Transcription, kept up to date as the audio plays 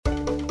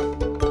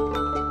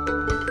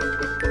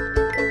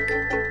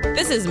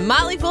This is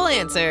Motley Fool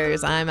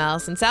Answers. I'm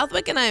Allison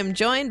Southwick, and I am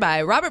joined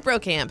by Robert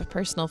Brokamp, a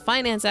personal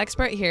finance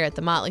expert here at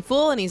The Motley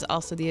Fool, and he's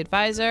also the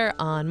advisor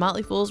on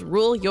Motley Fool's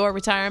Rule Your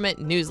Retirement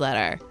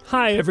newsletter.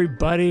 Hi,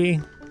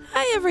 everybody.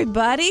 Hi,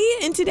 everybody.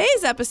 In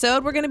today's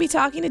episode, we're going to be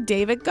talking to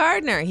David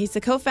Gardner. He's the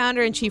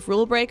co-founder and chief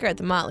rule breaker at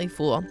The Motley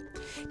Fool.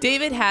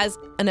 David has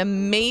an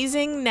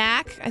amazing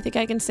knack, I think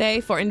I can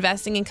say, for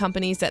investing in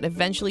companies that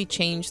eventually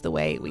change the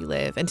way we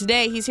live. And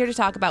today, he's here to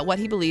talk about what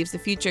he believes the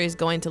future is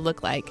going to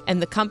look like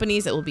and the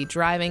companies that will be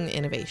driving the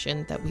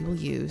innovation that we will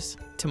use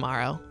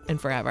tomorrow and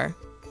forever.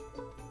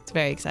 It's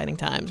very exciting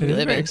times we live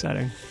in. Very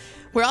exciting.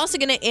 We're also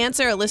going to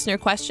answer a listener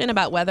question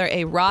about whether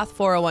a Roth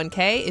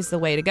 401k is the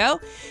way to go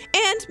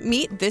and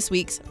meet this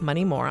week's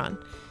Money Moron.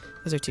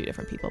 Those are two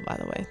different people, by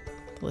the way.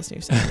 The listener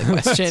who sent the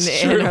question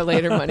and our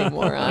later Money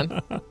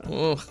Moron.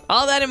 Ooh.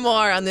 All that and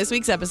more on this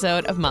week's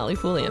episode of Motley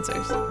Fool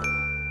Answers.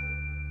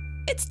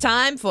 It's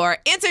time for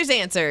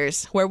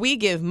Answers, where we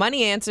give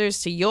money answers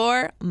to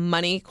your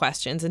money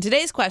questions. And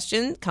today's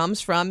question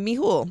comes from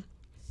Mihul.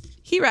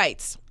 He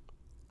writes,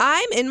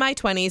 I'm in my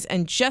 20s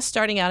and just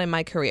starting out in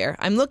my career.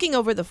 I'm looking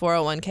over the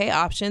 401k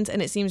options, and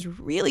it seems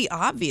really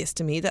obvious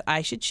to me that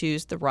I should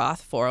choose the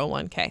Roth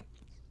 401k.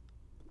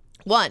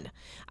 1,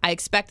 I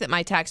expect that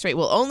my tax rate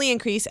will only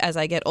increase as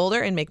I get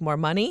older and make more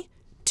money.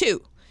 2,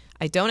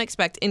 I don't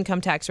expect income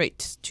tax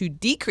rates to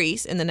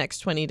decrease in the next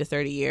 20 to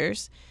 30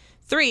 years.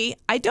 3,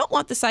 I don't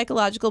want the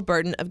psychological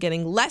burden of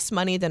getting less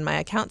money than my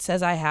account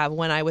says I have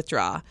when I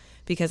withdraw,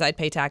 because I'd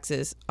pay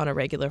taxes on a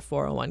regular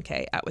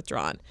 401k at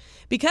withdrawn.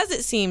 Because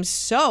it seems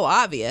so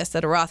obvious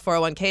that a Roth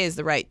 401k is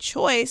the right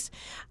choice,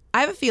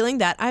 I have a feeling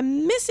that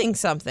I'm missing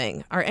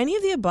something. Are any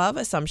of the above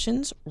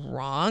assumptions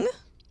wrong?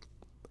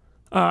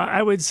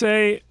 I would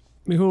say,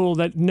 Mihul,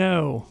 that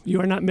no, you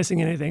are not missing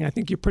anything. I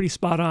think you're pretty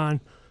spot on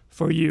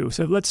for you.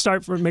 So let's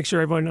start for make sure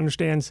everyone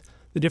understands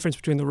the difference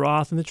between the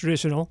Roth and the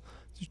traditional.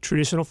 The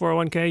traditional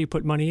 401k, you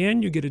put money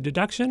in, you get a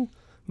deduction.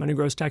 Money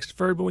grows tax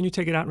deferred, but when you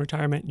take it out in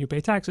retirement, you pay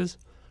taxes.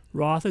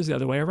 Roth is the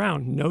other way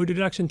around. No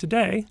deduction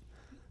today,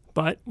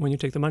 but when you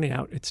take the money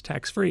out, it's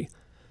tax-free.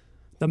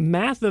 The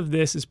math of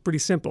this is pretty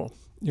simple.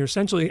 You're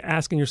essentially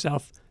asking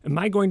yourself, am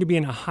I going to be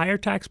in a higher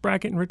tax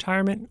bracket in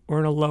retirement or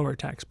in a lower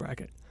tax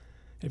bracket?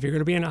 If you're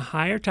going to be in a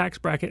higher tax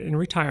bracket in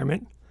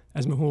retirement,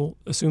 as Mihul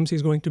assumes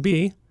he's going to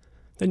be,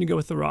 then you go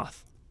with the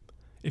Roth.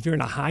 If you're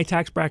in a high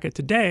tax bracket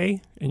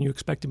today and you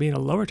expect to be in a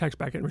lower tax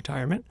bracket in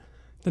retirement,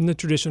 then the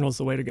traditional is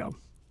the way to go.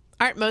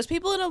 Aren't most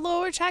people in a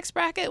lower tax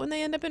bracket when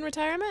they end up in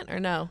retirement, or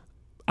no?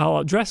 I'll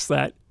address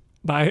that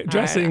by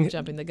addressing... All right, I'm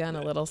jumping the gun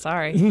a little,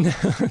 sorry. No,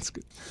 that's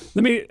good.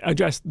 Let me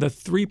address the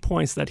 3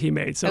 points that he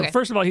made. So okay.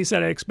 First of all, he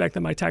said, I expect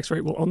that my tax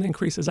rate will only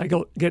increase as I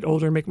get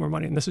older and make more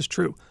money, and this is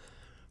true.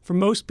 For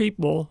most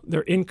people,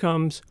 their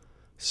incomes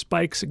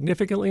spike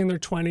significantly in their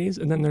 20s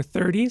and then their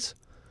 30s.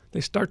 They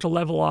start to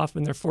level off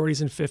in their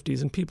 40s and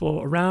 50s, and people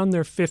around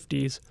their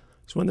 50s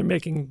is when they're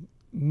making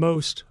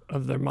most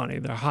of their money,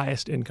 their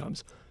highest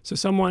incomes. So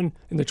someone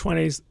in their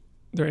 20s,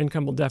 their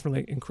income will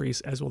definitely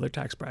increase, as will their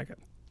tax bracket.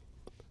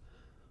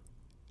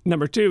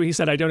 Number 2, he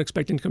said, I don't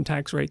expect income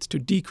tax rates to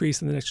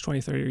decrease in the next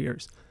 20, 30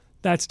 years.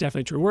 That's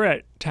definitely true. We're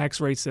at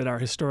tax rates that are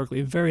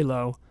historically very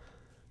low,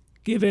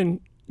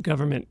 given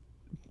government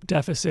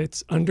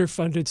deficits,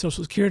 underfunded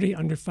Social Security,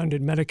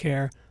 underfunded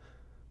Medicare.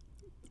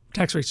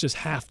 Tax rates just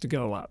have to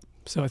go up.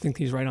 So I think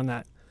he's right on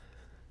that.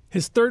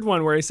 His third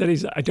one, where he said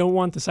I don't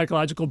want the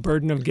psychological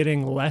burden of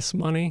getting less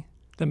money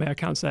than my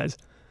account says.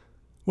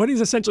 What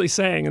he's essentially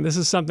saying, and this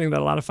is something that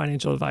a lot of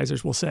financial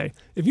advisors will say,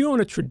 if you own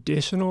a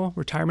traditional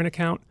retirement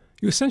account,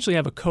 you essentially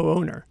have a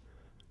co-owner.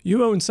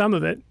 You own some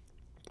of it,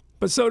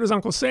 but so does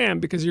Uncle Sam,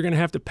 because you're going to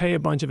have to pay a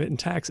bunch of it in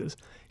taxes.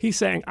 He's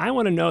saying, I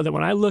want to know that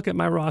when I look at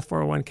my Roth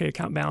 401k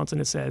account balance and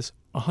it says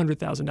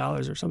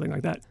 $100,000 or something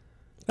like that,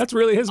 that's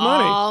really his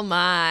money. All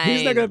mine.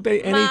 He's not going to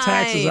pay any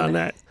taxes on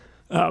that.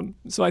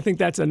 So I think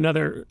that's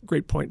another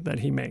great point that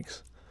he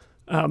makes.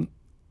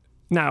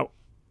 Now,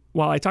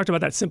 while I talked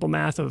about that simple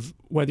math of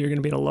whether you're going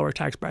to be in a lower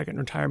tax bracket in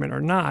retirement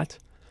or not,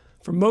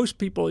 for most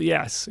people,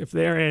 yes. If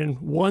they're in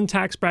one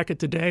tax bracket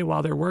today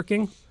while they're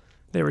working,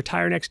 they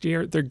retire next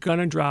year, they're going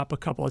to drop a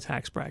couple of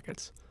tax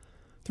brackets.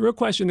 The real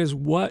question is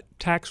what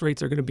tax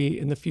rates are going to be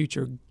in the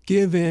future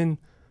given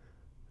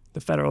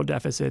the federal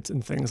deficits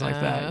and things like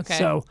that. Okay.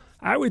 So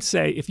I would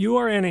say if you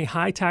are in a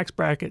high tax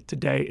bracket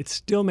today, it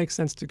still makes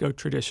sense to go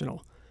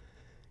traditional.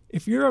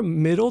 If you're a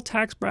middle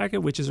tax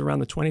bracket, which is around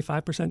the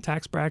 25%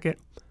 tax bracket,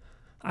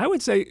 I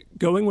would say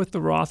going with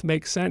the Roth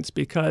makes sense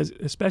because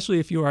especially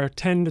if you are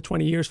 10 to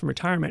 20 years from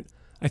retirement,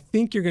 I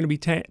think you're going to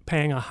be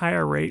paying a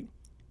higher rate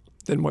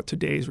than what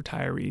today's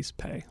retirees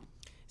pay.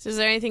 So is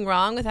there anything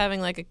wrong with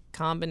having like a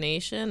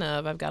combination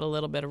of I've got a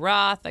little bit of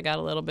Roth, I got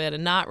a little bit of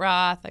not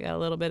Roth, I got a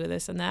little bit of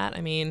this and that?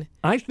 I mean,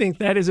 I think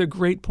that is a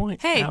great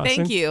point. Hey, Allison.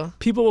 Thank you.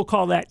 People will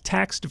call that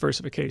tax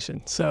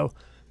diversification. So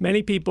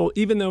many people,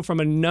 even though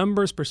from a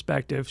numbers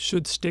perspective,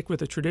 should stick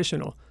with a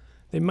traditional,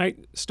 they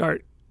might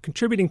start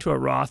contributing to a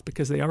Roth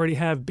because they already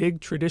have big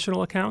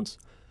traditional accounts.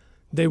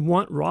 They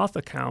want Roth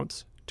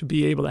accounts to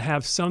be able to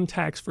have some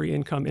tax-free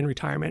income in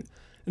retirement.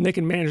 and they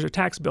can manage their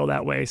tax bill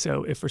that way.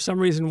 So if for some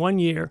reason one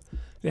year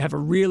they have a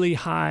really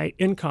high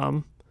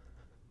income,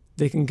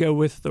 they can go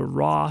with the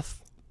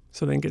Roth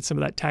so they can get some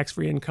of that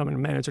tax-free income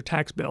and manage their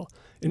tax bill.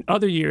 In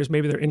other years,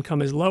 maybe their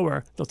income is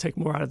lower. They'll take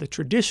more out of the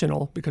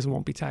traditional because it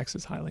won't be taxed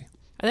as highly.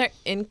 Are there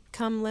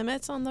income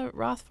limits on the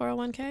Roth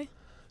 401k?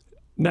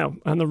 No.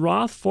 On the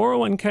Roth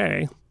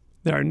 401k,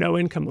 there are no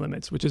income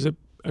limits, which is a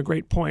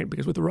great point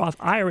because with the Roth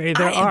IRA,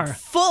 there I am are.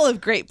 full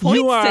of great points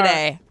You are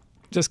today.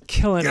 Just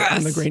killing it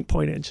on the great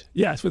pointage.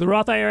 Yes, with the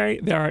Roth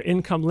IRA, there are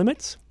income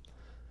limits,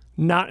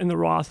 not in the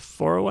Roth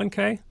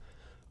 401k.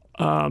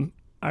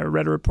 I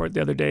read a report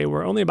the other day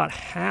where only about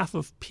half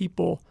of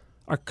people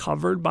are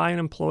covered by an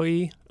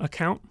employee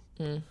account.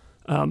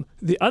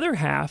 The other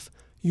half,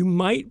 you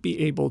might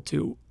be able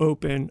to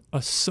open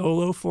a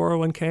solo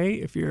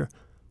 401k if you're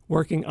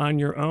working on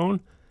your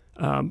own.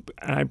 And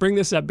I bring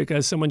this up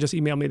because someone just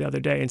emailed me the other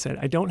day and said,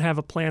 I don't have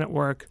a plan at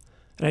work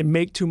and I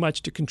make too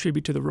much to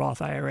contribute to the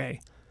Roth IRA.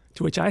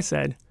 To which I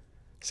said,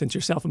 since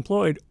you're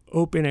self-employed,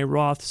 open a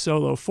Roth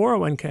solo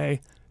 401k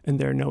and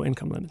there are no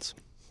income limits.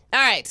 All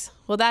right.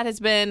 Well, that has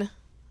been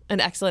an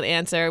excellent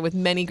answer with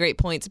many great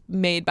points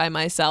made by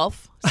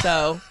myself.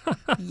 So,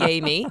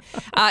 yay me.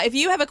 If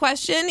you have a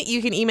question,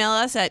 you can email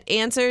us at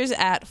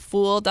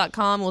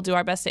answers@fool.com. We'll do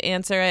our best to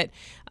answer it.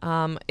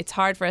 It's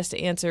hard for us to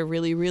answer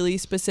really, really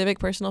specific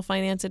personal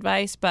finance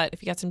advice, but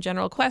if you got some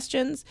general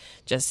questions,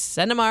 just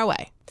send them our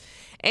way.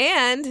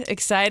 And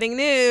exciting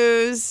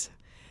news,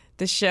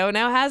 the show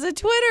now has a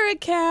Twitter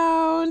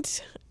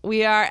account.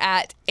 We are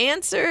at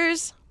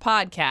Answers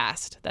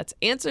Podcast. That's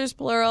Answers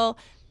plural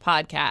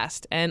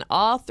podcast. And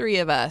all three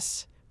of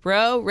us,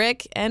 Bro,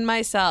 Rick, and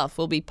myself,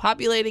 will be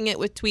populating it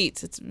with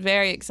tweets. It's a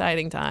very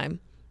exciting time.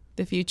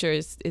 The future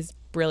is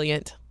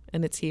brilliant,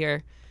 and it's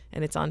here,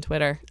 and it's on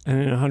Twitter.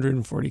 And in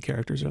 140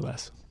 characters or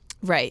less.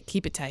 Right.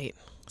 Keep it tight.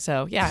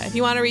 So, yeah, if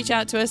you want to reach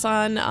out to us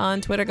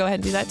on Twitter, go ahead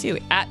and do that too,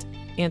 at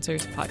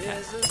Answers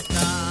Podcast.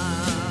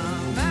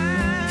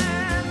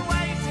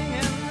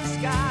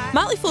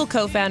 Motley Fool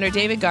co-founder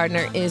David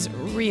Gardner is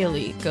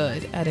really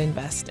good at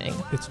investing.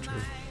 It's true.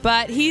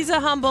 But he's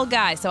a humble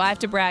guy, so I have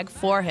to brag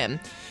for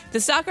him. The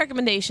stock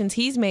recommendations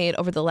he's made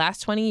over the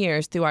last 20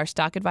 years through our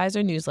Stock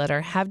Advisor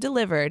newsletter have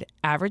delivered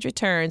average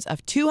returns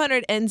of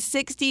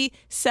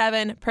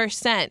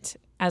 267%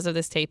 as of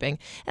this taping.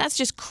 That's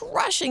just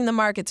crushing the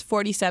market's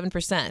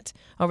 47%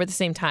 over the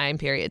same time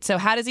period. So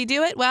how does he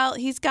do it? Well,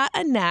 he's got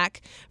a knack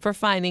for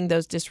finding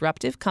those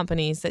disruptive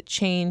companies that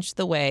change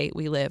the way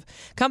we live.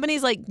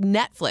 Companies like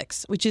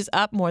Netflix, which is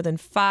up more than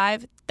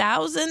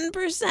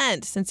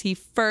 5,000% since he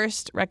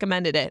first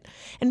recommended it,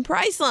 and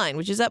Priceline,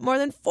 which is up more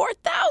than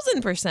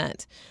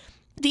 4,000%.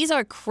 These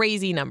are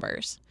crazy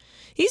numbers.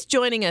 He's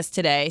joining us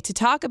today to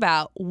talk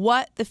about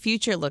what the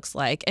future looks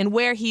like and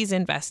where he's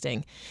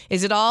investing.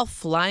 Is it all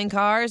flying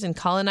cars and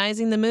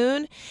colonizing the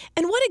moon?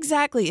 And what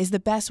exactly is the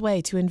best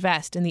way to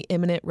invest in the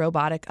imminent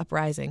robotic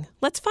uprising?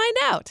 Let's find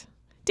out.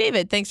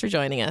 David, thanks for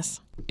joining us.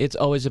 It's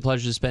always a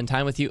pleasure to spend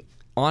time with you.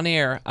 On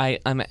air,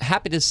 I'm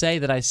happy to say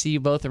that I see you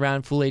both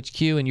around Fool HQ,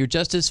 and you're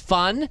just as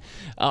fun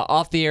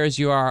off the air as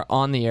you are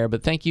on the air.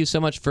 But thank you so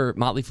much for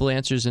Motley Fool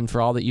Answers and for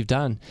all that you've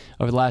done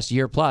over the last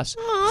year plus.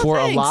 Thanks.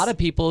 A lot of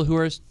people who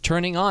are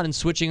turning on and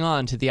switching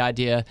on to the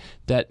idea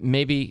that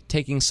maybe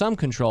taking some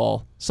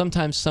control,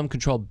 sometimes some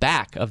control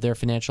back of their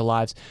financial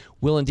lives,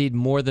 will indeed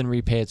more than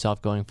repay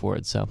itself going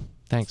forward. So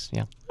thanks.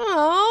 Yeah.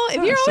 Oh,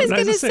 if you're always so nice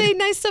going to to say see.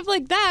 nice stuff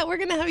like that, we're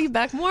going to have you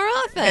back more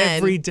often.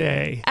 Every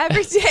day.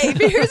 Every day.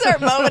 Here's our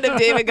moment of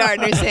David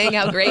Gardner saying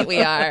how great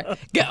we are.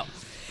 Go.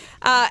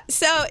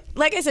 So,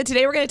 like I said,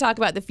 today we're going to talk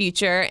about the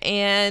future.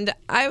 And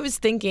I was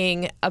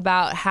thinking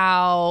about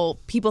how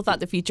people thought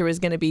the future was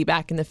going to be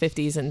back in the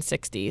 50s and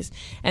 60s.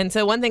 And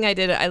so one thing I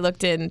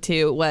looked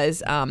into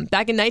was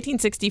back in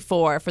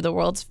 1964 for the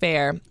World's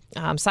Fair,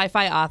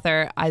 sci-fi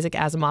author Isaac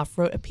Asimov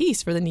wrote a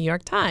piece for the New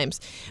York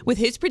Times with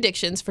his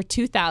predictions for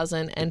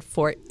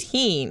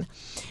 2014.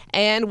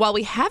 And while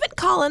we haven't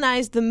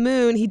colonized the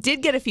moon, he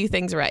did get a few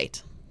things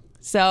right.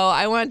 So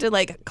I wanted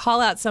to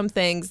call out some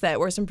things that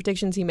were some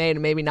predictions he made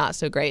and maybe not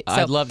so great. So,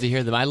 I'd love to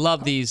hear them. I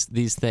love these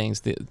things.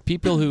 The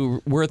people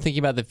who were thinking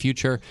about the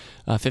future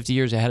 50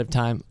 years ahead of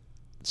time,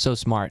 so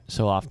smart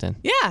so often.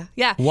 Yeah.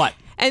 What?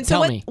 And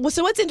so Tell me.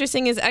 So what's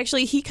interesting is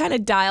actually he kind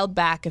of dialed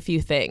back a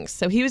few things.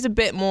 So he was a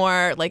bit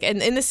more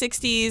in the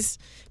 60s,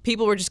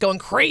 people were just going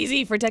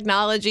crazy for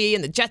technology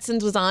and the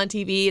Jetsons was on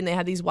TV and they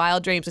had these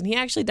wild dreams. And he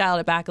actually dialed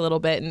it back a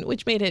little bit, and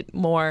which made it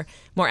more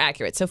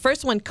accurate. So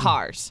first one,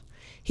 cars.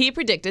 He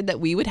predicted that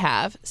we would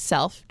have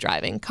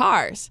self-driving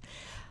cars.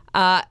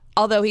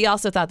 Although he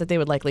also thought that they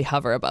would likely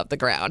hover above the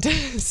ground.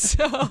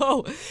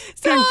 so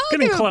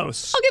Getting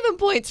close. I'll give him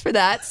points for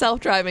that,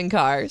 self-driving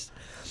cars.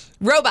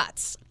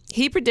 Robots.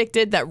 He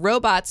predicted that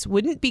robots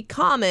wouldn't be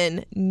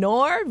common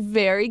nor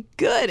very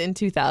good in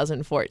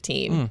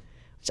 2014.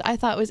 which I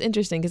thought was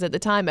interesting because at the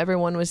time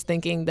everyone was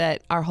thinking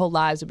that our whole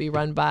lives would be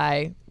run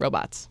by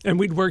robots. And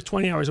we'd work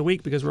 20 hours a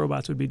week because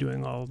robots would be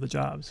doing all the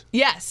jobs.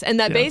 Yes, and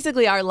that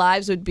basically our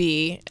lives would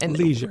be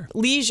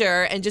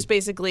leisure and just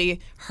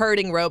basically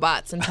herding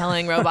robots and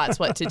telling robots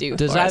what to do.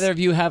 Does either of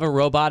you have a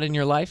robot in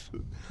your life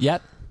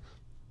yet?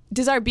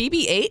 Does our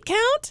BB-8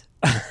 count?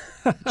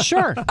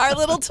 Sure. Our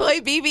little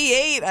toy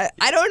BB-8.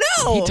 I don't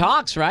know. He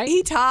talks, right?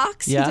 He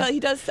talks. Yeah. He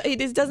does. He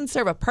just doesn't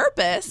serve a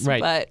purpose.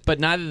 Right.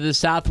 But neither the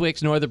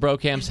Southwicks nor the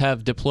Brocamps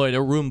have deployed a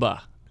Roomba,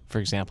 for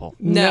example.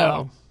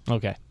 No.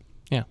 Okay.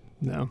 Yeah.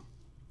 No.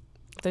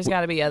 There's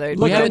got to be other.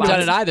 We haven't robots.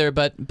 done it either,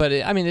 but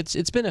I mean,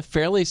 it's been a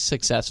fairly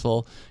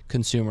successful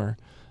consumer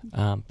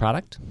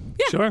product.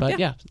 Yeah. Sure. But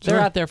yeah, they're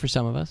out there for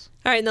some of us.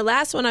 All right, and the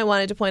last one I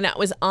wanted to point out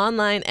was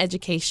online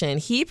education.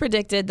 He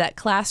predicted that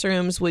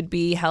classrooms would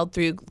be held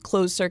through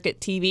closed-circuit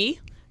TV,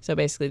 so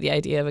basically the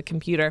idea of a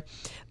computer.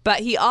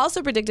 But he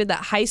also predicted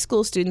that high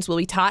school students will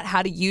be taught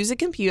how to use a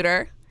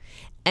computer,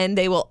 and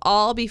they will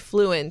all be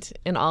fluent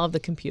in all of the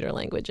computer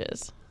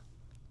languages.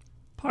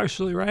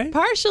 Partially right.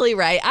 Partially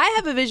right. I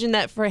have a vision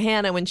that for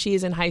Hannah, when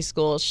she's in high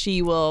school,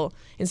 she will,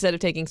 instead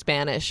of taking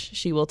Spanish,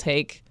 she will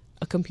take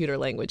a computer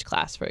language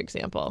class, for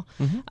example.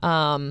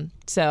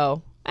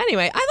 So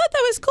anyway, I thought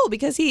that was cool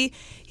because he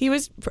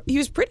was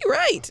pretty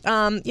right.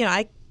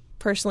 I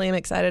personally am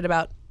excited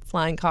about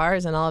flying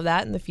cars and all of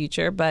that in the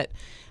future. But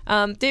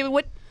David,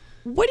 what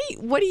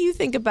do you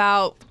think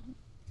about?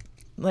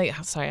 Like,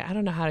 sorry, I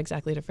don't know how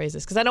exactly to phrase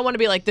this because I don't want to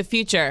be like the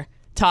future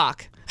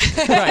talk.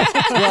 Right.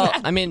 Well,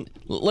 I mean,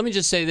 let me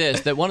just say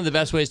this: that one of the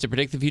best ways to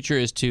predict the future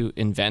is to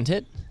invent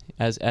it.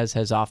 As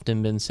has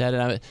often been said,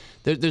 and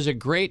there's a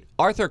great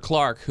Arthur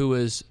Clarke who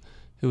is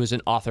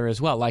an author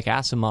as well, like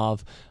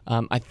Asimov.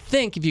 I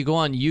think if you go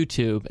on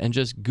YouTube and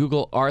just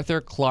Google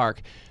Arthur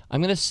Clarke,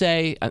 I'm going to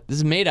say this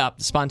is made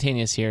up,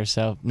 spontaneous here,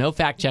 so no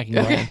fact checking.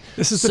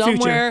 This is the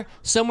future.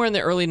 Somewhere in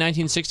the early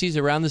 1960s,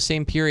 around the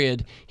same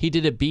period, he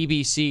did a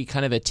BBC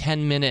kind of a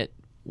 10-minute.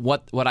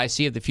 What I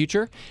see of the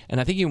future, and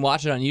I think you can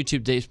watch it on YouTube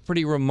today. It's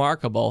pretty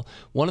remarkable.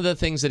 One of the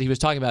things that he was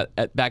talking about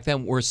back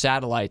then were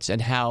satellites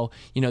and how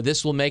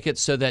this will make it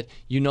so that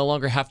you no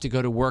longer have to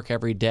go to work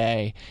every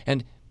day.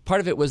 And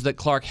part of it was that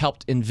Clarke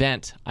helped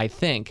invent, I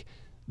think,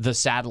 the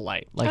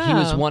satellite. He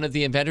was one of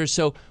the inventors.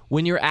 So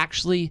when you're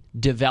actually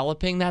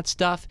developing that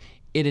stuff,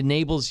 it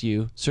enables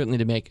you certainly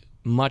to make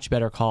much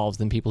better calls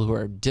than people who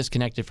are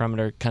disconnected from it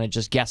or kind of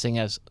just guessing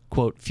as,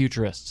 quote,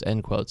 futurists,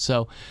 end quote.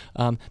 So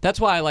that's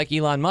why I like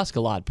Elon Musk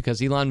a lot,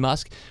 because Elon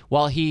Musk,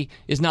 while he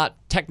is not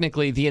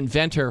technically the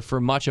inventor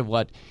for much of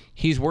what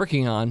he's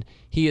working on,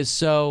 he is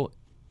so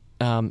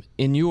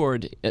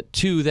inured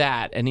to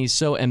that, and he's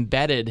so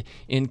embedded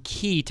in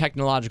key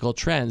technological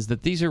trends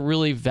that these are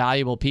really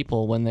valuable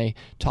people when they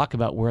talk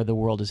about where the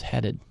world is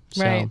headed.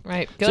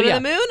 Right. Go to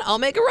the moon, I'll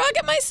make a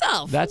rocket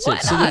myself. That's Why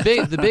it. not?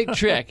 So the big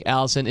trick,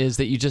 Allison, is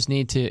that you just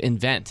need to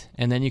invent,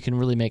 and then you can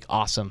really make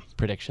awesome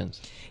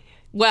predictions.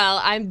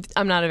 Well,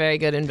 I'm not a very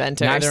good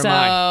inventor. Neither am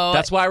I.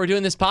 That's why we're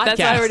doing this podcast. That's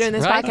why we're doing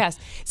this right? podcast.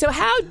 So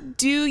how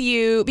do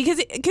you, because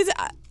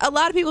a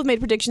lot of people have made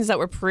predictions that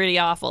were pretty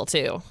awful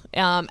too.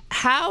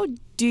 How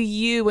do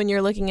you, when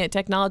you're looking at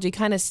technology,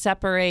 kind of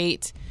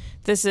separate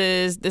this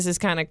is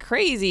kind of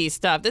crazy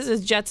stuff, this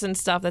is Jetson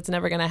stuff that's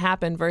never going to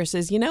happen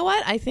versus, you know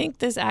what, I think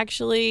this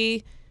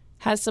actually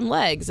has some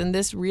legs and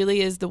this really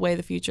is the way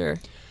the future.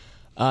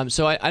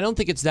 So I don't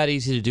think it's that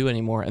easy to do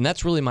anymore, and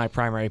that's really my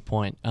primary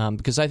point,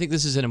 because I think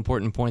this is an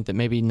important point that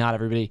maybe not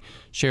everybody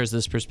shares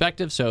this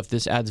perspective. So if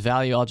this adds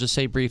value, I'll just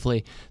say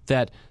briefly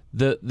that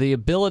the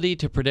ability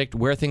to predict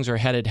where things are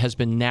headed has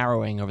been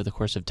narrowing over the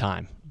course of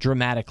time,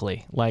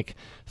 dramatically. Like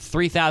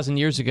 3,000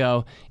 years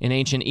ago in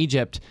ancient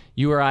Egypt,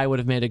 you or I would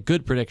have made a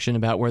good prediction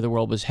about where the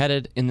world was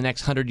headed in the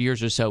next 100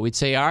 years or so. We'd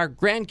say our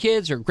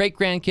grandkids or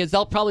great-grandkids,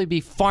 they'll probably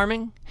be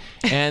farming,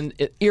 and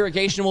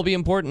irrigation will be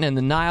important, and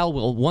the Nile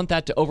will want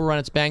that to overrun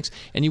its banks,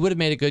 and you would have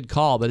made a good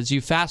call. But as you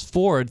fast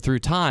forward through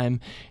time,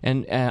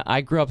 and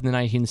I grew up in the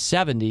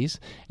 1970s,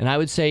 and I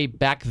would say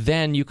back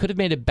then you could have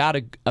made about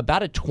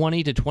a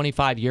 20 to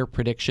 25-year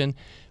prediction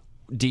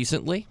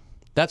decently.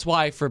 That's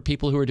why for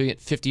people who are doing it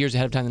 50 years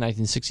ahead of time in the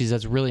 1960s,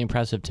 that's really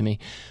impressive to me.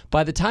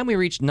 By the time we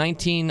reached I'm going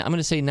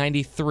to say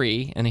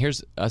 93, and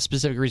here's a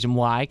specific reason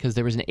why, because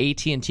there was an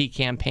AT&T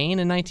campaign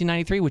in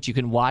 1993, which you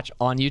can watch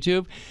on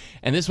YouTube,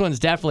 and this one's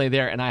definitely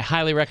there, and I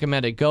highly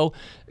recommend it. Go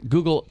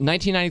Google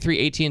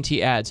 1993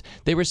 AT&T ads.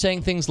 They were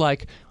saying things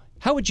like,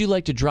 how would you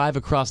like to drive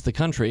across the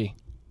country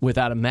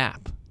without a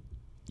map?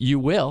 You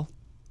will,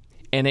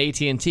 and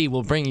AT&T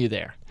will bring you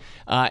there.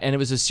 And it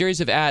was a series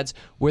of ads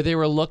where they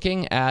were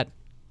looking at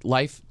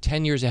life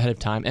 10 years ahead of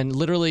time, and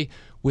literally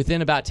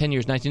within about 10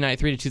 years,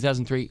 1993 to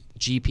 2003,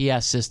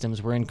 GPS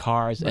systems were in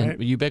cars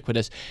and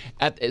ubiquitous.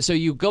 So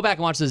you go back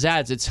and watch those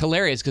ads, it's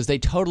hilarious because they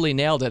totally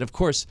nailed it. Of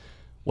course,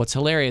 what's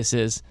hilarious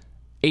is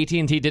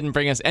AT&T didn't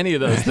bring us any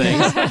of those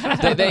things.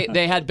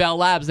 They had Bell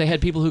Labs, they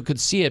had people who could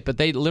see it, but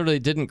they literally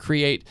didn't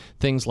create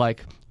things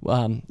like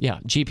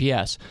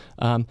GPS.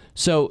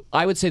 So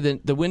I would say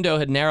that the window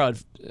had narrowed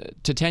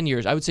to 10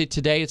 years. I would say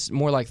today it's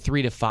more like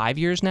 3 to 5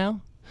 years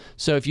now.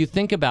 So if you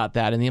think about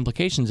that and the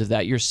implications of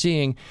that, you're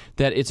seeing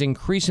that it's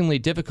increasingly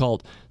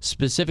difficult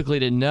specifically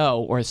to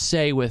know or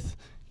say with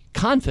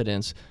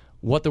confidence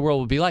what the world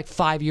will be like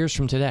 5 years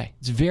from today.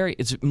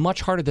 It's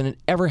much harder than it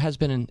ever has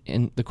been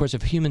in the course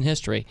of human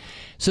history.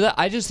 So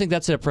I just think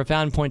that's a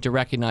profound point to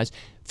recognize.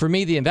 For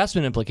me, the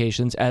investment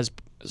implications as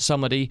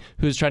somebody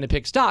who's trying to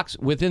pick stocks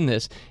within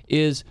this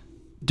is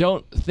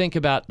don't think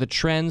about the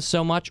trends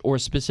so much or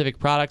specific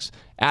products.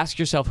 Ask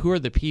yourself, who are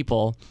the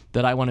people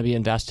that I want to be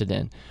invested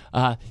in?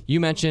 You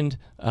mentioned,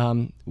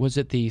 was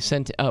it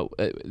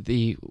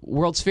the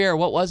World's Fair?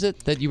 What was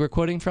it that you were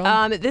quoting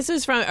from? This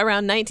was from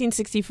around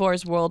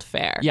 1964's World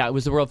Fair. Yeah, it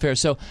was the World Fair.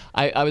 So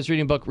I was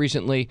reading a book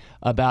recently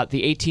about the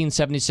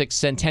 1876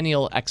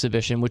 Centennial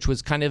Exhibition, which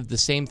was kind of the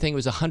same thing. It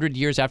was 100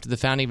 years after the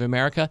founding of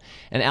America,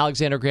 and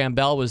Alexander Graham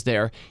Bell was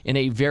there in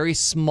a very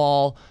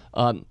small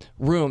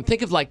room.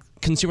 Think of like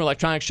Consumer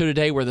Electronics Show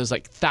today where there's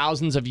like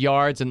thousands of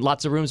yards and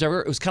lots of rooms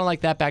everywhere. It was kind of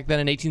like that back then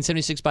in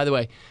 1876. By the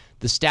way,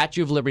 the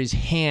Statue of Liberty's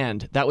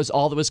hand, that was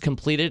all that was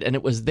completed, and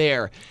it was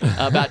there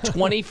about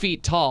 20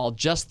 feet tall.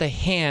 Just the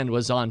hand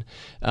was on.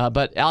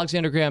 But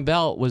Alexander Graham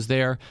Bell was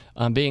there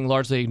being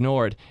largely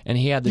ignored, and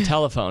he had the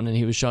telephone, and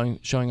he was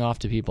showing off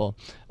to people.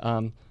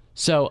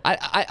 So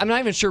I'm not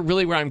even sure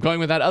really where I'm going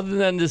with that, other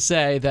than to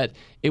say that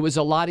it was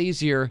a lot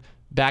easier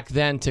back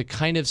then to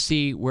kind of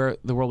see where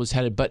the world was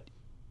headed. But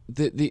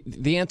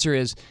the answer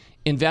is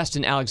invest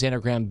in Alexander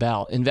Graham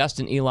Bell, invest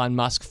in Elon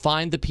Musk,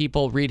 find the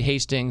people, Reed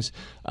Hastings,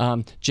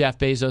 Jeff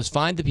Bezos,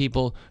 find the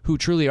people who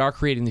truly are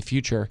creating the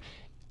future.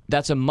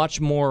 That's a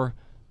much more,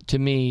 to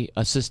me,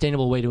 a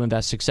sustainable way to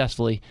invest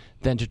successfully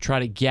than to try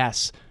to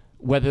guess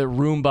whether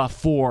Roomba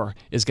 4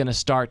 is going to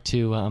start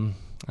to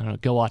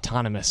go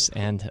autonomous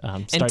and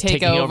start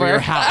taking over your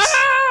house.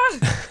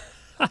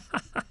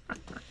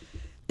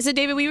 So,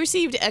 David, we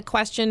received a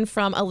question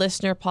from a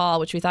listener,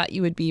 Paul, which we thought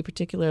you would be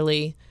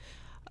particularly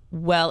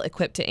well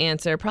equipped to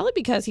answer, probably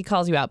because he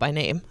calls you out by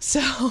name.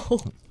 So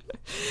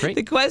Great.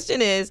 The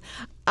question is,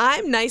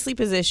 I'm nicely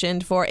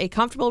positioned for a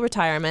comfortable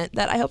retirement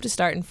that I hope to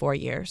start in 4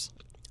 years.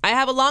 I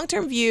have a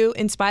long-term view,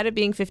 in spite of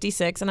being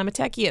 56, and I'm a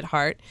techie at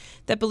heart,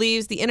 that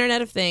believes the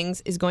Internet of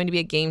Things is going to be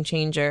a game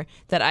changer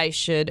that I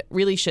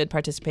really should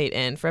participate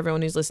in. For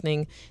everyone who's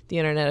listening, the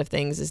Internet of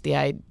Things is the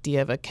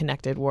idea of a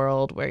connected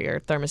world where your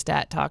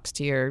thermostat talks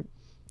to your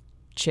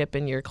chip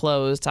in your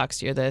clothes, talks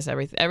to your this,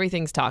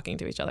 everything's talking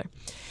to each other.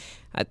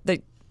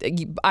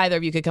 Either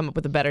of you could come up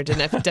with a better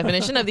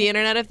definition of the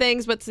Internet of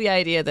Things, but it's the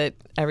idea that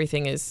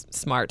everything is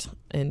smart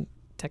and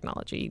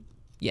technology.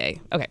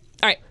 Yay. Okay.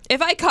 All right.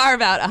 If I carve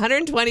out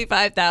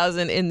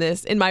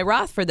 $125,000 in my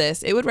Roth for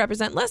this, it would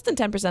represent less than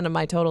 10% of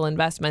my total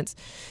investments.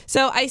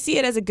 So I see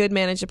it as a good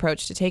managed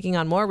approach to taking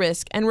on more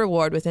risk and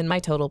reward within my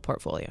total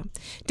portfolio.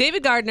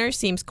 David Gardner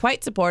seems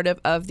quite supportive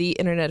of the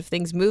Internet of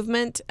Things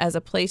movement as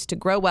a place to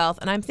grow wealth,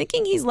 and I'm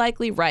thinking he's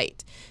likely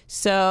right.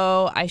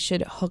 So I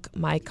should hook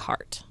my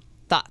cart.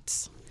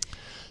 Thoughts?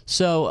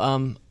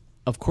 So,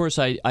 of course,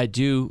 I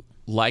do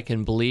like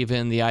and believe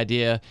in the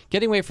idea,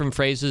 getting away from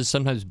phrases,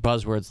 sometimes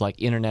buzzwords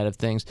like Internet of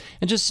Things,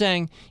 and just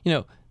saying,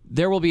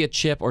 there will be a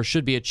chip or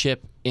should be a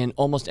chip in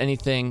almost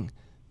anything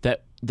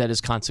that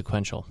is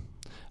consequential.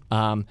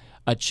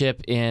 A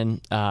chip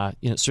in,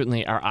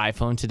 certainly our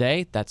iPhone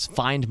today. That's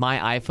Find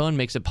My iPhone,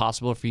 makes it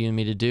possible for you and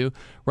me to do,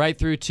 right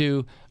through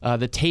to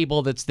the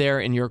table that's there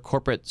in your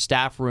corporate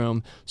staff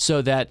room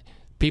so that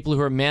people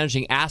who are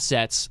managing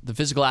assets, the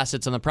physical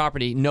assets on the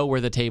property, know where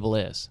the table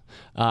is.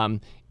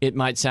 It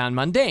might sound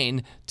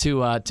mundane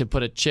to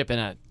put a chip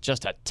in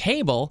just a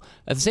table.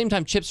 At the same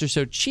time, chips are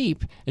so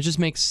cheap, it just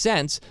makes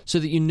sense so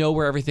that you know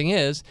where everything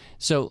is.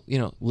 So,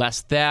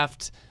 less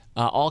theft,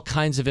 all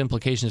kinds of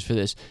implications for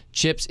this.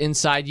 Chips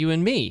inside you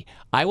and me.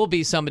 I will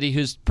be somebody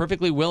who's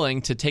perfectly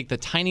willing to take the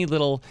tiny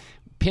little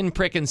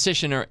pinprick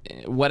incision or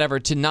whatever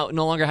to no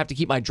longer have to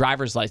keep my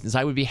driver's license.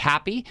 I would be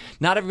happy.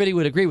 Not everybody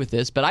would agree with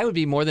this, but I would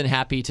be more than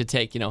happy to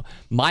take,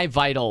 my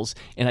vitals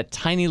in a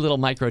tiny little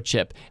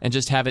microchip and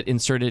just have it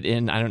inserted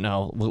in, I don't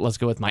know, let's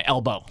go with my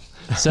elbow,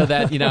 so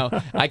that,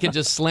 I can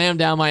just slam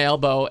down my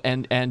elbow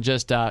and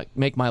just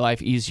make my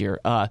life easier.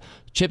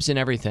 Chips in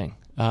everything.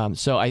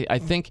 So I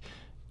think,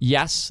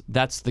 yes,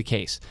 that's the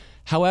case.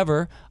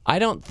 However, I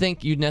don't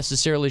think you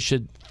necessarily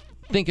should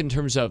think in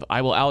terms of,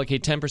 I will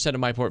allocate 10% of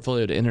my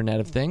portfolio to Internet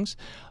of Things.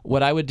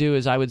 What I would do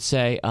is I would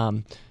say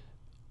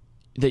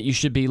that you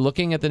should be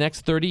looking at the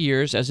next 30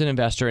 years as an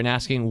investor and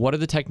asking, what are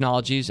the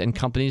technologies and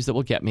companies that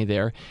will get me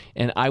there?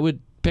 And I would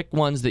pick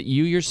ones that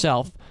you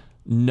yourself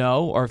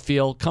know or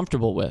feel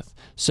comfortable with.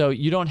 So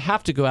you don't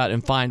have to go out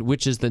and find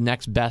which is the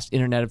next best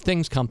Internet of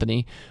Things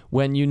company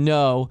when you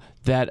know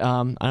that,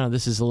 I don't know,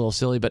 this is a little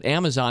silly, but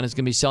Amazon is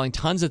going to be selling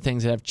tons of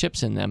things that have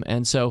chips in them.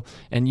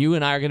 And you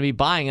and I are going to be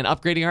buying and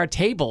upgrading our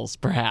tables,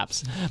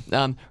 perhaps.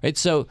 Right?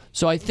 So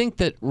I think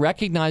that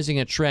recognizing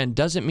a trend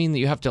doesn't mean that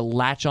you have to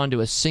latch onto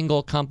a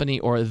single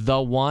company or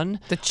the one.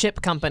 The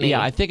chip company.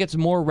 Yeah, I think it's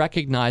more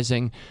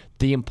recognizing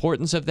the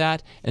importance of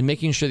that and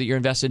making sure that you're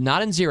invested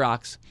not in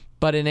Xerox,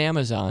 but in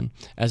Amazon,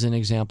 as an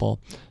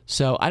example.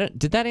 So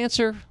did that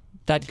answer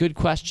that good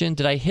question?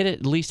 Did I hit it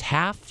at least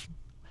half?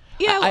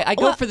 Yeah, I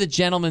go for the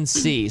gentleman's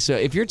C. So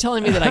if you're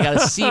telling me that I got a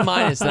C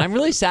minus, then I'm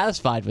really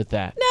satisfied with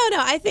that. No.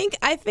 I think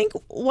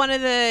one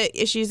of the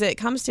issues that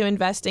comes to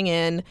investing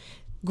in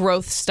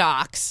growth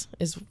stocks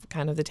is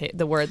kind of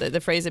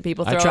the phrase that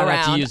people throw I try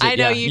around. not to use it. I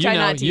know yeah. you try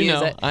not to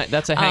use it.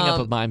 That's a hang up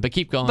of mine, but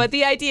keep going. But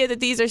the idea that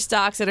these are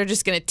stocks that are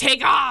just going to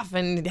take off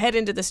and head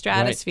into the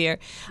stratosphere,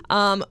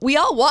 we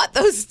all want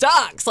those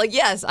stocks. Like,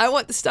 yes, I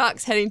want the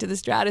stocks heading to the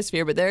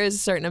stratosphere, but there is a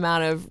certain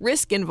amount of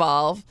risk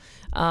involved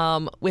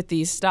with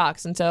these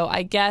stocks. And so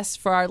I guess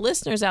for our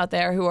listeners out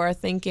there who are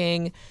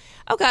thinking,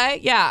 okay,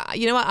 yeah,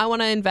 you know what? I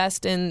want to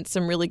invest in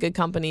some really good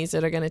companies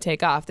that are going to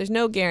take off. There's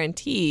no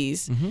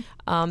guarantees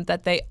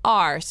that they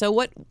are. So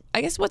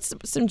what's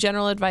some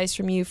general advice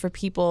from you for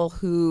people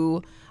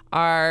who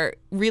are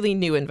really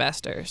new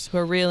investors, who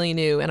are really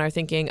new and are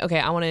thinking, okay,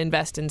 I want to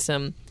invest in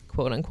some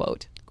quote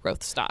unquote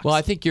growth stocks? Well,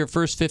 I think your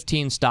first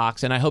 15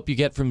 stocks, and I hope you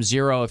get from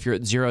zero, if you're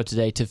at zero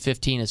today, to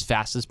 15 as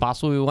fast as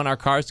possible. We want our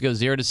cars to go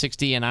 0 to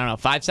 60 in,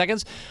 5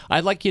 seconds.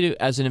 I'd like you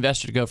to, as an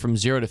investor, to go from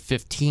 0 to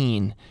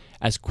 15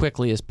 as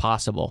quickly as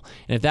possible.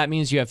 And if that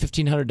means you have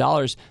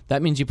 $1,500,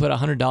 that means you put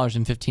 $100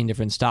 in 15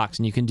 different stocks.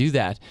 And you can do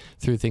that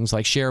through things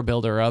like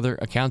ShareBuilder or other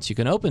accounts you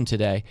can open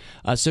today.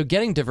 So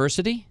getting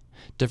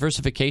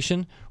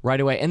diversification right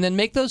away, and then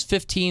make those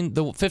 15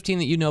 the 15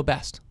 that you know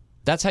best.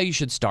 That's how you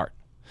should start.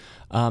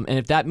 And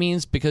if that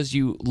means because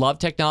you love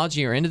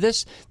technology or into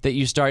this, that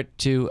you start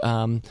to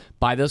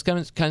buy those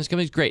kinds of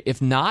companies, great.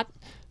 If not,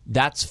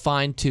 that's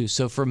fine too.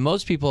 So for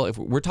most people, if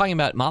we're talking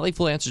about Motley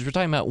Fool answers, we're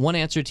talking about one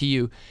answer to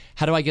you.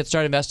 How do I get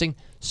started investing?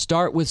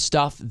 Start with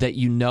stuff that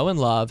you know and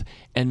love,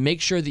 and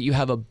make sure that you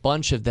have a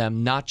bunch of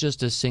them, not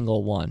just a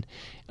single one.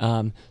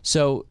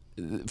 So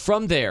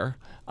from there,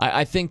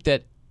 I think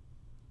that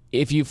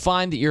if you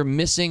find that you're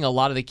missing a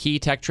lot of the key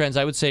tech trends,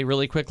 I would say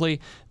really quickly,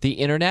 the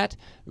internet,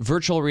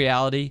 virtual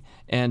reality,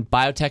 and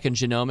biotech and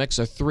genomics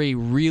are 3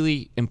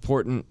 really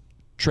important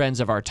trends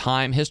of our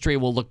time. History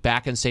will look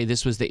back and say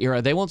this was the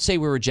era. They won't say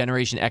we were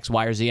generation X,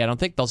 Y, or Z. I don't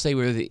think they'll say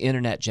we were the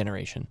internet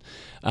generation.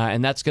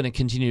 And that's going to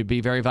continue to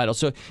be very vital.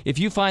 So if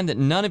you find that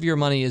none of your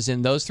money is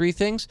in those 3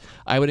 things,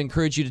 I would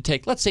encourage you to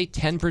take, let's say,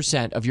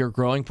 10% of your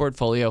growing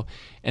portfolio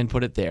and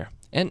put it there.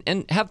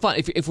 And have fun.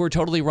 If we're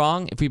totally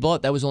wrong, if we blow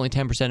it, that was only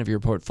 10% of your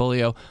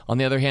portfolio. On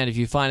the other hand, if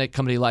you find a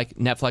company like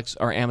Netflix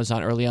or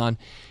Amazon early on,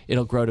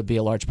 it'll grow to be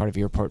a large part of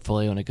your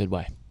portfolio in a good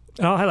way.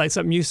 I'll highlight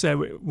something you said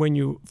when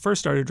you first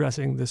started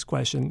addressing this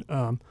question,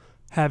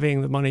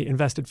 having the money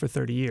invested for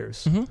 30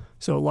 years. Mm-hmm.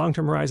 So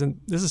long-term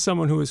horizon, this is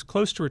someone who is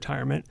close to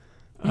retirement.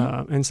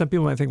 And some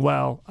people might think,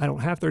 well, I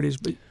don't have 30 years,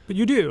 but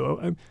you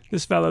do.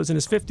 This fellow's in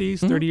his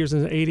 50s, 30 years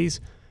in his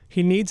 80s.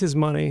 He needs his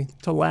money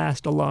to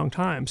last a long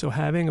time. So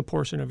having a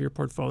portion of your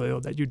portfolio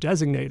that you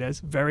designate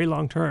as very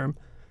long-term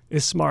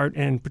is smart,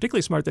 and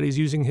particularly smart that he's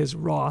using his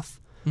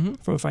Roth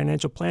from a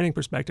financial planning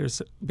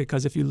perspective,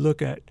 because if you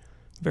look at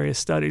various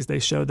studies, they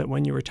show that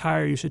when you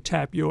retire, you should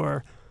tap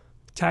your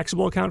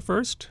taxable account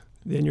first,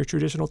 then your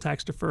traditional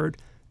tax deferred,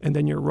 and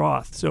then your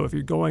Roth. So if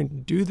you're going to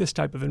do this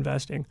type of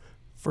investing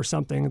for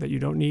something that you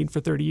don't need for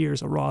 30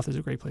 years, a Roth is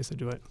a great place to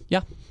do it.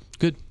 Yeah,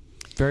 good.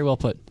 Very well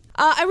put.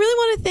 I really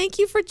want to thank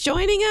you for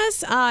joining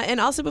us. And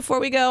also,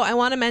 before we go, I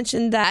want to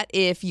mention that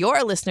if you're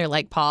a listener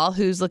like Paul,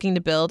 who's looking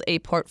to build a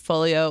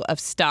portfolio of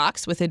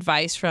stocks with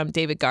advice from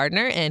David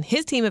Gardner and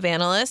his team of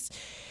analysts,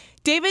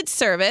 David's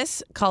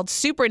service, called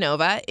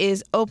Supernova,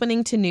 is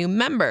opening to new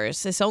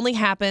members. This only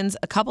happens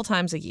a couple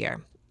times a year.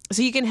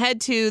 So you can head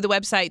to the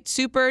website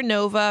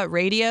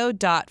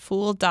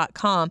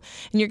supernovaradio.fool.com,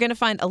 and you're going to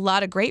find a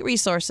lot of great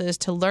resources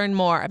to learn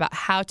more about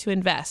how to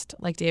invest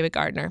like David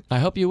Gardner. I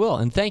hope you will.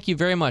 And thank you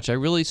very much. I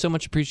really so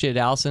much appreciate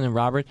Allison and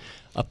Robert.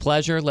 A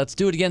pleasure. Let's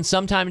do it again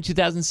sometime in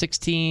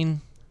 2016.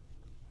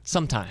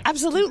 Sometime.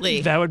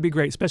 Absolutely. That would be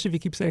great, especially if you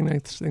keep saying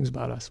nice things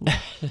about us. We'll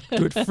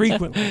do it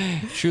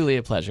frequently. Truly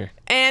a pleasure.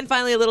 And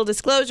finally, a little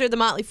disclosure. The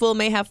Motley Fool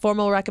may have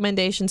formal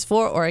recommendations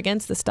for or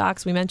against the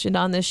stocks we mentioned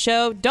on this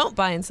show. Don't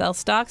buy and sell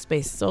stocks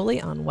based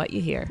solely on what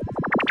you hear.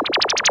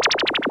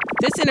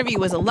 This interview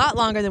was a lot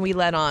longer than we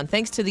let on,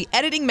 thanks to the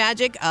editing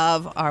magic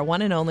of our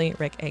one and only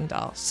Rick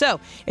Engdahl. So,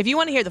 if you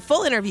want to hear the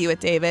full interview with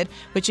David,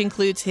 which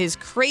includes his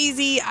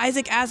crazy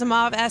Isaac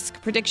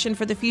Asimov-esque prediction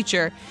for the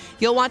future,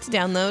 you'll want to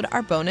download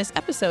our bonus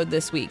episode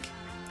this week.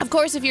 Of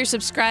course, if you're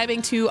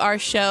subscribing to our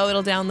show,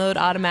 it'll download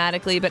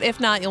automatically, but if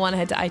not, you'll want to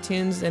head to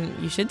iTunes, and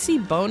you should see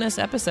bonus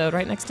episode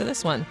right next to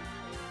this one.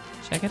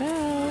 Check it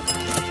out.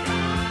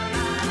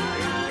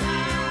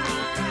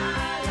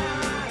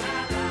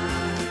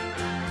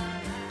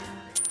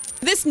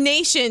 This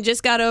nation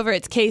just got over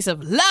its case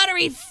of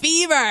lottery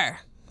fever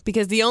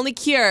because the only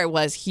cure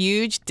was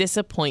huge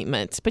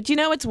disappointment. But you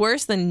know what's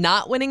worse than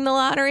not winning the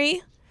lottery?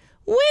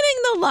 Winning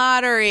the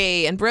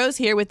lottery. And Bro's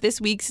here with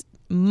this week's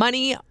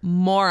Money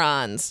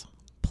Morons,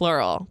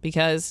 plural,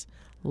 because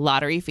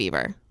lottery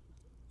fever.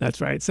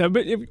 That's right. So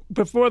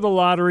before the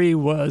lottery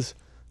was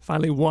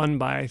finally won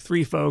by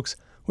 3 folks,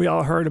 we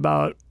all heard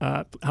about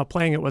how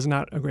playing it was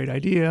not a great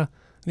idea.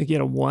 I think you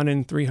had a 1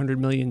 in 300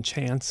 million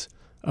chance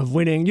of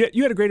winning.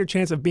 You had a greater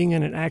chance of being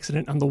in an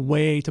accident on the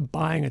way to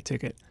buying a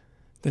ticket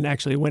than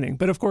actually winning.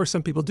 But of course,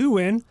 some people do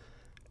win,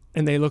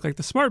 and they look like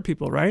the smart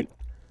people, right?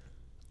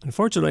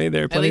 Unfortunately,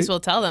 there are At plenty... least we'll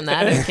tell them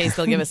that in case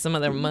they'll give us some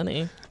of their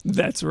money.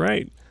 That's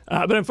right.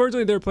 But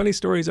unfortunately, there are plenty of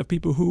stories of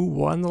people who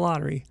won the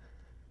lottery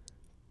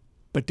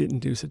but didn't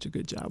do such a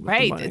good job with the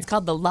Right. money. It's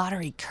called the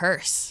lottery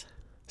curse.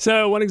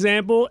 So one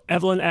example,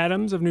 Evelyn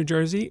Adams of New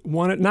Jersey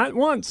won it not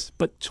once,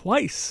 but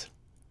twice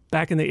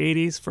back in the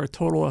 80s for a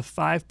total of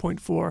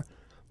 $5.4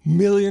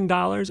 million.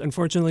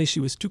 Unfortunately, she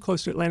was too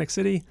close to Atlantic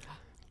City,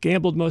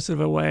 gambled most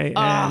of it away,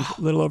 and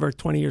a little over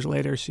 20 years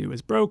later, she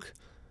was broke,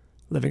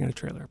 living in a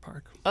trailer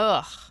park.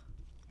 Ugh.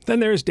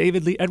 Then there's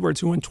David Lee Edwards,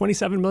 who won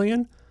 $27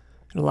 million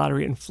in a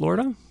lottery in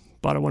Florida,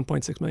 bought a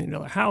 $1.6 million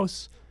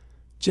house,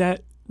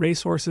 jet,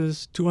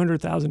 racehorses,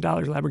 $200,000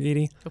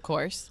 Lamborghini. Of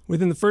course.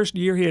 Within the first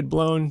year, he had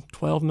blown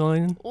 $12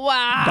 million.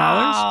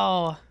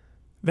 Wow.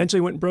 Eventually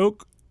went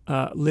broke,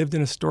 lived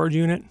in a storage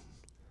unit,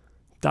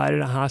 died at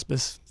a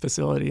hospice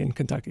facility in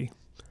Kentucky.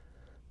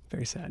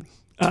 Very sad.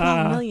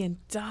 $12 million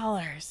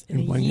in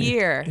a 1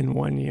 year. In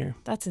 1 year.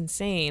 That's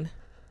insane.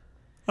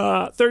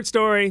 Third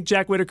story,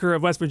 Jack Whitaker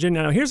of West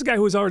Virginia. Now, here's a guy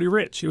who was already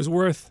rich. He was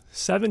worth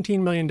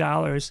 $17 million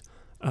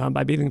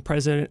by being the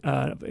president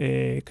of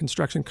a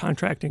construction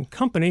contracting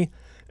company.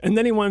 And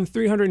then he won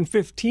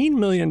 $315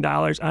 million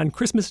on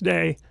Christmas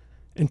Day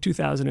in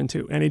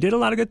 2002. And he did a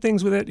lot of good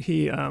things with it.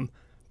 He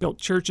built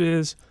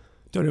churches,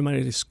 donated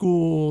money to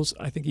schools.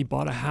 I think he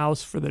bought a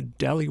house for the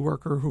deli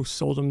worker who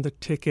sold him the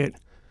ticket.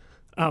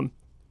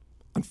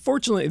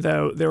 Unfortunately,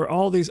 though, there were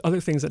all these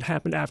other things that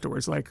happened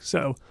afterwards.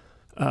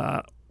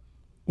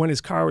 When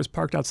his car was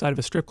parked outside of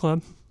a strip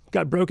club,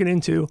 got broken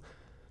into,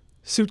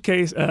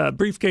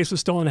 briefcase was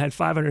stolen, had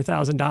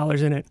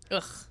 $500,000 in it.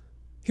 Ugh.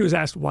 He was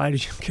asked, why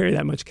did you carry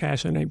that much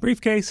cash in a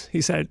briefcase?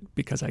 He said,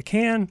 because I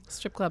can.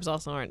 Strip clubs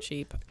also aren't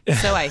cheap.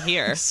 So I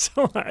hear.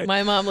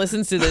 My mom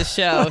listens to this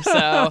show,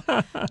 so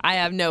I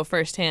have no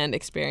firsthand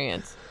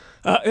experience.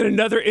 In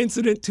another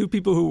incident, two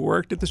people who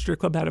worked at the strip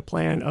club had a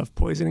plan of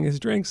poisoning his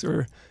drinks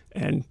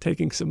and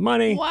taking some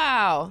money.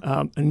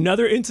 Wow.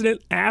 Another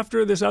incident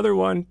after this other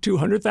one,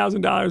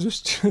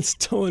 $200,000 was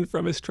stolen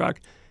from his truck.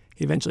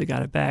 He eventually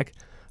got it back.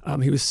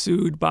 He was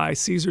sued by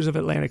Caesars of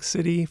Atlantic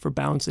City for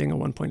bouncing a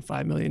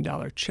 $1.5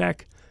 million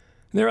check.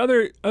 And there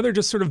are other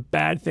just sort of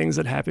bad things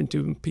that happened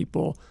to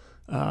people.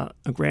 A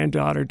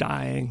granddaughter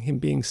dying, him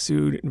being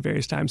sued in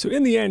various times. So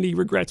in the end, he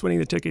regrets winning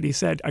the ticket. He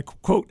said, I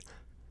quote,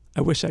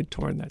 "I wish I'd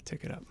torn that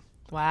ticket up."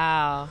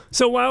 Wow.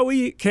 So while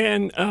we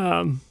can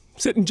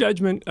sit in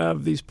judgment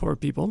of these poor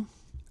people,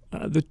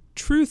 the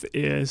truth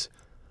is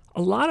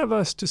a lot of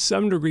us to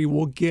some degree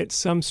will get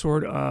some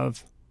sort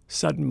of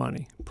sudden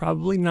money,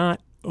 probably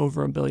not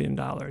over $1 billion,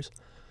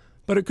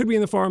 but it could be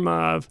in the form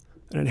of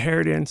an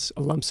inheritance,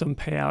 a lump sum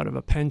payout of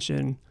a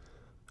pension,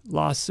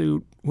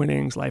 lawsuit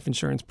winnings, life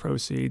insurance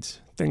proceeds,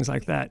 things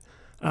like that.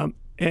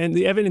 And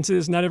the evidence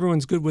is not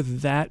everyone's good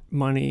with that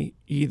money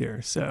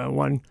either. So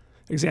one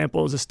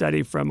example is a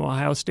study from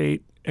Ohio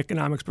State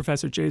economics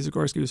professor Jay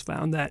Zagorski, who's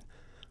found that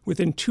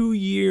within 2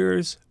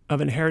 years of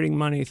inheriting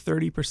money,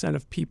 30%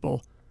 of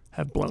people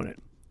have blown it.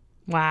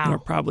 Wow. And are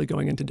probably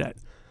going into debt.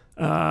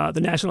 The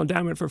National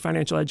Endowment for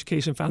Financial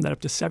Education found that up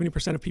to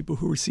 70% of people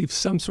who receive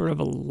some sort of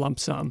a lump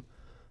sum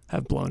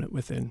have blown it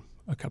within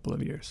a couple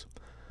of years.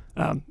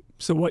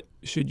 So what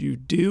should you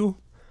do?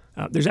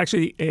 There's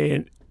actually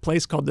a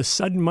place called the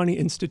Sudden Money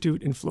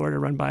Institute in Florida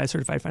run by a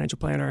certified financial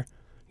planner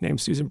named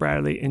Susan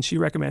Bradley, and she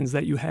recommends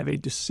that you have a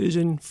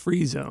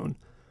decision-free zone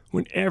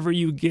whenever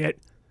you get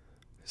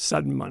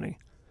sudden money.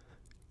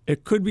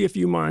 It could be a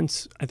few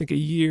months. I think a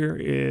year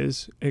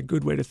is a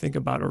good way to think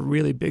about a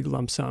really big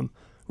lump sum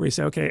where you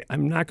say, okay,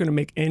 I'm not going to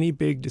make any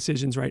big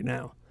decisions right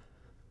now,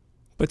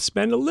 but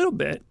spend a little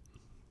bit,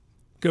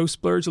 go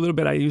splurge a little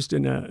bit. I used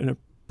in a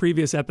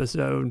previous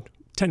episode,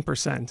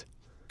 10%.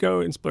 Go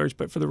and splurge,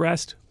 but for the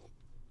rest,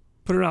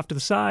 put it off to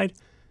the side.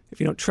 If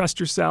you don't trust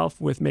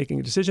yourself with making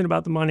a decision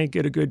about the money,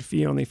 get a good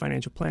fee-only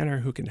financial planner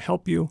who can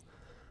help you.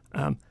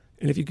 And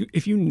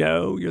if you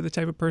know you're the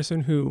type of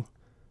person who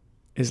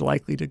is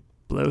likely to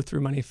blow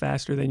through money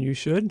faster than you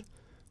should,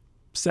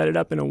 set it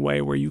up in a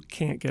way where you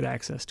can't get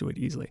access to it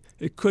easily.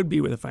 It could be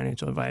with a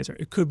financial advisor.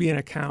 It could be an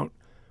account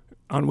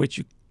on which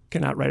you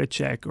cannot write a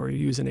check or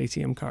use an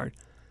ATM card.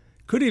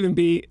 It could even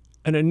be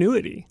an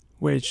annuity,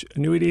 which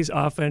annuities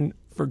often,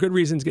 for good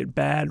reasons, get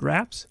bad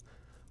raps.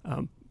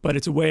 But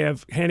it's a way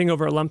of handing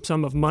over a lump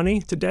sum of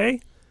money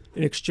today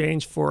in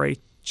exchange for a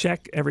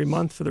check every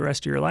month for the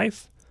rest of your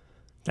life.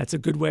 That's a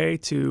good way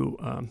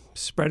to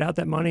spread out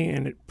that money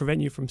and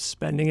prevent you from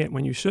spending it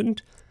when you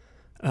shouldn't.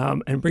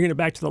 And bringing it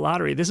back to the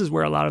lottery, this is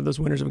where a lot of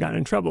those winners have gotten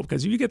in trouble,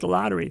 because if you get the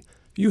lottery,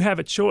 you have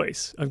a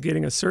choice of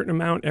getting a certain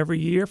amount every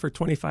year for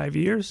 25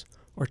 years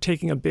or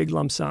taking a big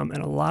lump sum.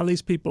 And a lot of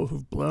these people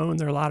who've blown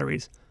their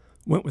lotteries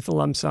went with the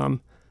lump sum,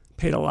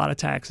 paid a lot of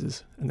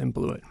taxes, and then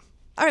blew it.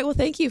 All right. Well,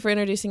 thank you for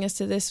introducing us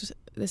to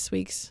this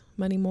week's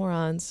Money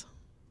Morons.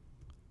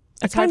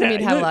 It's I hard for kinda-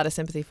 me to have a lot of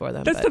sympathy for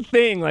them. That's but the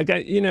thing.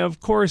 Of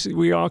course,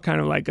 we all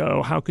kind of like,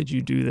 oh, how could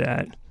you do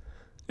that?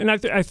 And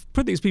I've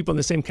put these people in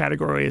the same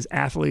category as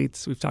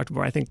athletes. We've talked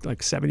about, I think, like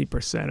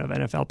 70% of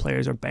NFL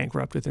players are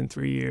bankrupt within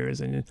 3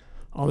 years, and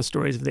all the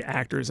stories of the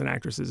actors and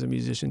actresses and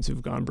musicians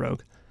who've gone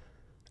broke.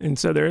 And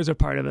so there is a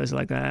part of us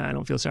like, I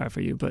don't feel sorry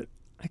for you, but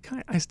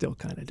I still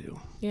kind of do.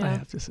 Yeah. I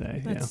have to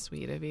say. That's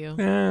sweet of you.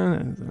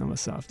 I'm a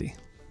softie.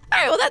 All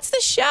right, well, that's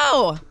the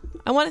show.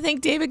 I want to thank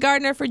David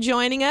Gardner for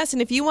joining us.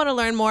 And if you want to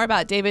learn more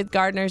about David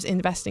Gardner's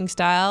investing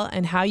style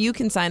and how you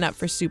can sign up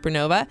for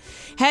Supernova,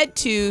 head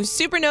to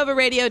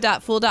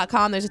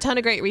supernovaradio.fool.com. There's a ton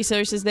of great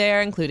resources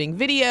there, including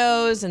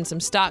videos and some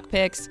stock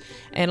picks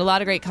and a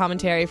lot of great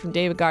commentary from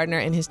David Gardner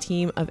and his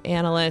team of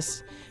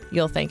analysts.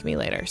 You'll thank me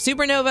later.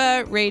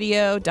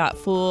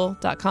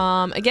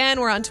 supernovaradio.fool.com.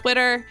 Again, we're on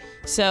Twitter,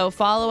 so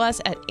follow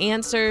us at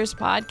Answers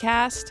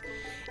Podcast.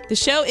 The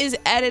show is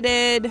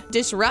edited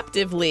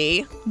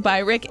disruptively by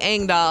Rick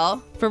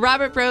Engdahl. For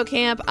Robert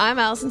Brokamp, I'm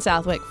Allison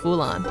Southwick. Fool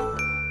on.